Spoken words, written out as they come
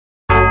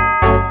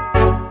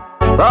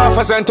Projeck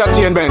X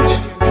Entertainment,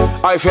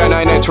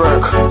 I9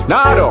 Network.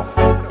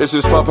 Nado, this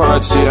is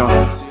Paparatzzi, you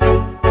know.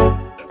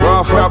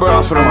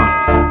 Braff,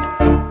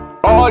 man.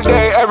 All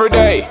day, every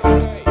day.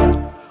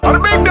 On the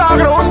big dog,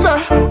 you know, say.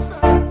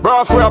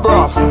 Braff.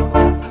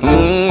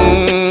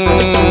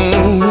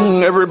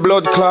 Every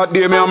blood clot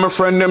day, me and my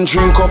friend them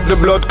drink up the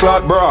blood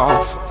clot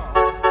braff.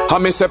 I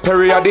me say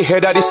Perry at the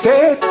head of the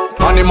state,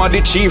 and him at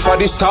the chief of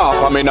the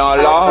staff. I me not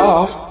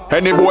laugh.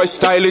 Any boy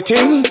style it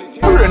thing,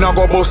 brain a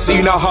go bust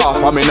in a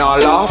half. I me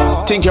not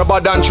laugh. Think you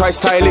bad and try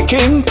style it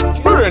king,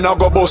 brain a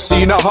go bust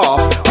in a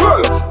half.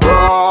 Well,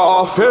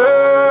 braff,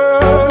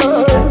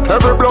 yeah.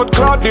 Every blood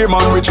clot day,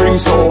 man, we drink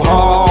so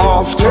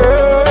half,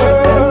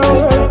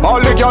 yeah. All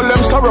the girl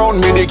them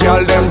surround me, the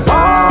girl them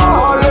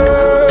ballin'.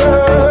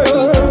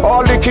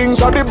 All the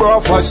kings of the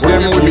Braffings,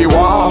 them will be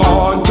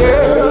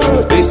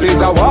wanted. This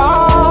is a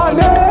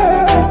warning.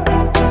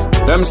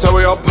 Them say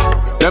we up.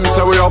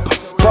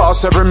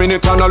 Pass every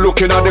minute and a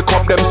looking at the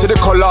cup. Them see the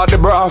color of the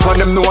braff and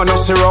them know no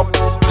syrup.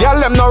 Girl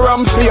them no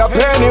ram for your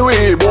penny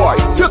way, boy.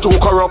 You too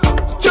corrupt.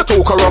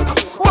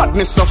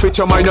 Badness no fit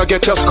your mind, you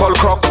get your skull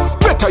crock.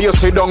 Better you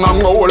sit down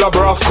and roll a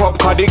braff cup.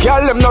 Cause the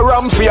girl them no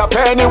ram for your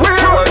penny way.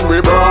 When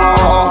we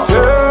braff,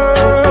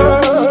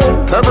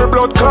 yeah. Every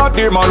blood clot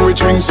day, man, we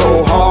drink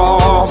so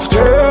half,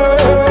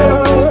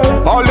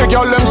 yeah. All the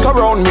girl them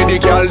surround me, the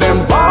girl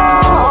them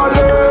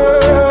ballin'.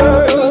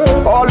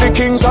 All the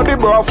kings of the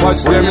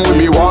Braffings, them will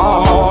be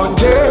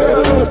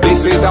wanted.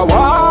 This is a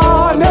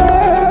warning.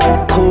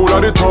 Cool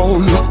of the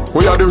town,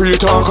 we are the real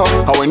talker.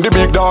 And when the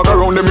big dog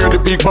around them, you're the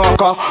big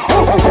barker.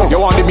 You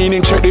want the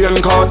meaning, check the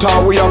encounter.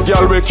 We have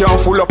girl we can't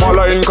full up all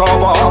in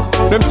cover.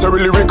 Them say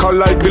really lyrical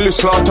like Billy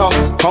Slaughter.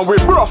 And we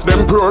braff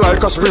them pure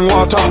like a spring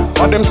water.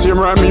 And them same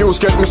rhyme use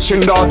get me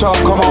chin data.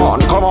 Come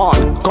on,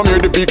 come here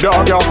the big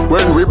dog, yeah.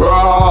 When we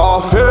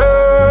braff,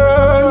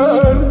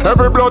 yeah.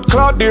 Every blood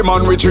clot day,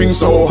 man, we drink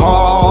so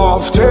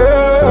half,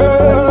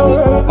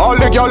 yeah. All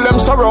the girl them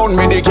surround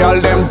me, the girl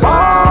them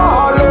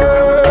ballin'.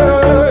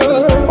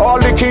 All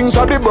the kings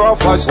of the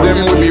Braffings,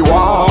 them will be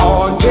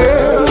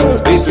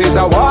wanted. This is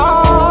a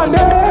warning.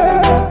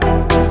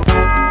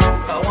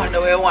 I wonder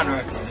where one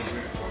works.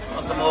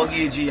 Or some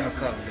OGG you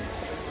come.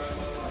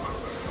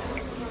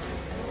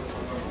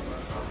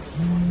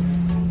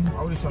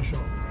 How is this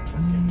show?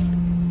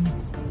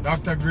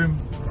 Dr. Grim.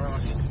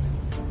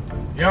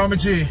 Yo, my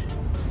G.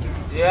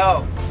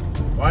 Yo.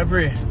 Why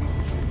pray?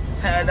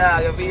 Hey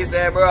dog, if you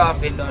say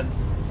braffing done.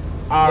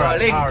 Alright,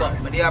 link alright.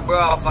 up, but they are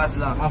braff as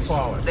long. I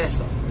forward.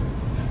 That's all.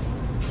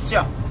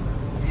 Sure.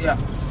 Yeah.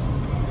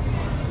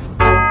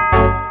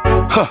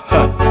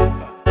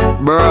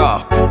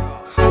 Bro,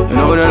 you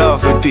know the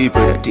love with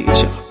people that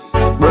teach you.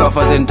 Projeck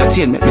X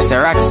Entertainment,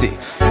 Mr. Roxy.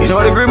 You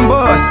know the grim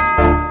boss.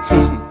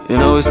 You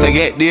know we say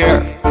get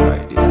there.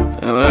 Right there.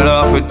 You know the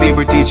love with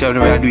people teach you. We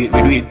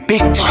do it big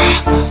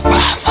time.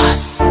 Projeck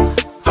X.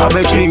 Got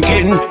me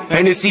drinking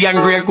Hennessy and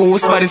Grey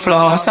Goose by the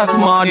floss. A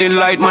small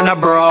delight, man, a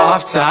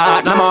braff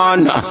chat, nah,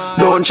 man.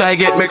 Don't try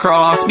get me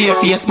cross. Be a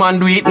face, man,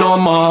 do it no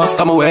more.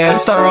 Come well,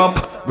 stir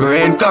up,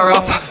 brain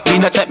corrupt. You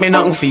not take me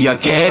nothing for your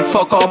get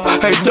fuck up.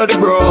 Head to the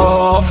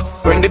braff.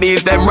 When the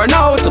bees them run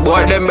out,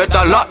 boy, them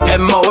better lock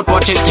them out.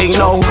 Watch it thing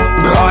now.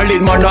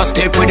 Brawling, man, a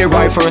step with the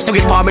rifle. So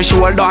with palm me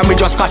shoulder, me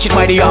just catch it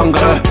by the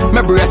angle.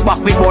 Me brace back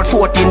with about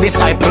 14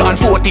 disciple and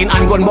 14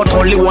 handgun, but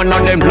only one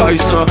of them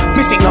license.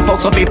 Me sick no fuck,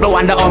 so people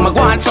wonder how me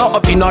go. So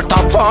up in a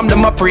top form,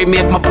 them a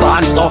pre-make my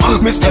plan. So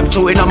me step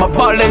through in a my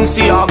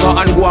Balenciaga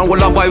and go and will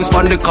have vibes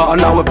on the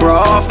corner with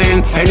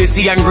braffing.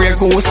 Hennessy and Grey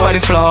Goose by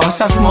the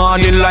floss. A small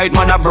light,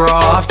 man, a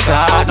braff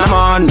chat, nah,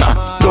 man.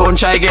 Don't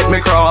try get me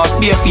cross.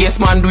 Be a face,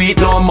 man, do it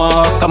no mask.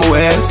 Come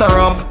well, stir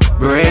up,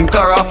 brain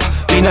corrupt.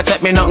 You not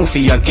take me nothing for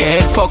your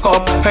get fuck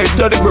up. Head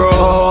to the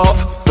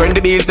braff. When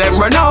the bees them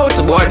run out,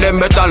 boy, them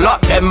better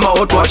lock them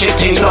out. Watch it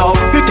thing now.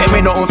 You tell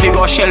me nothing for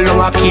go shell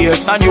on a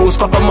case and use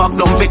couple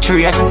Magnum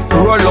victories.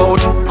 Roll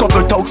out,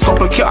 couple tugs,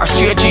 couple cars,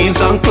 straight jeans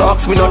and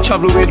clocks. We not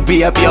travel with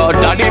baby or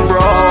daddy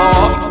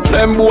braff.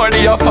 Them boy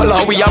they a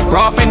follow. We a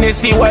braff and they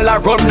see while I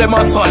run them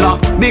a swallow.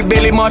 Big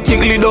belly ma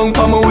tickly down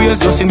pa my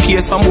waist just in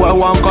case some boy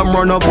want come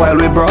run up while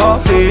we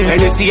braffing.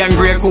 Hennessy and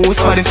Grey Goose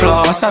for the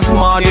floss. A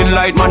small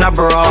light, man, a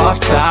braff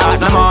chat,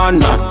 nah,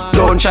 man.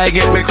 Don't try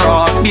get me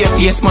cross. Be a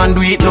face, man,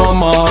 do it no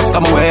more.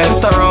 Come well,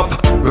 stir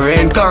up,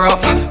 brain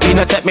corrupt. You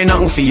not take me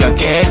nothing for your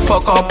get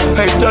fuck up.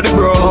 Head to the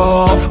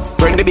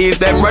braff. When the bees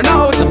them run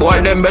out,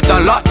 boy, them better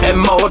lock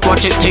them out.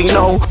 Watch it thing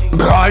now.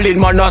 Brawling,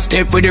 man, a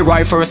step with the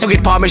rifle. So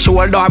with palm me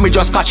shoulder, me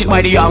just catch it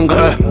by the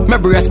angle. Me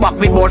brace back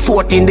with about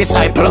 14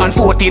 disciple and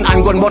 14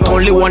 handgun, but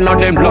only one of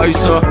them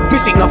license. Me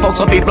sick no fuck,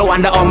 so people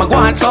wonder how me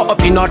go. So up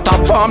in a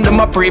top form, them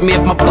a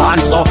pre-make my plan.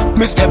 So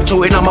me step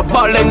through in a my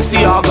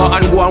Balenciaga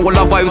and go and will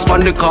have vibes on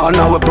the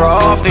corner with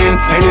braffing.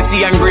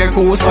 Hennessy and Grey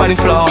Goose by the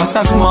floss.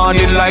 A small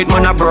light,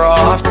 man, a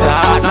braff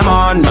chat, nah,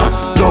 man.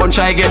 Don't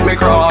try get me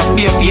cross.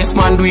 Be a face,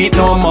 man, do it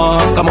no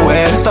mask. Come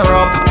well, stir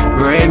up,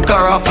 brain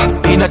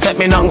corrupt. You not take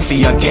me nothing for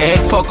your get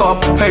fuck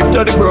up. Head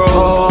to the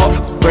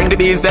braff. When the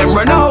bees them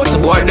run out,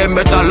 boy, them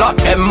better lock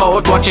them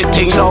out. Watch it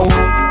thing now.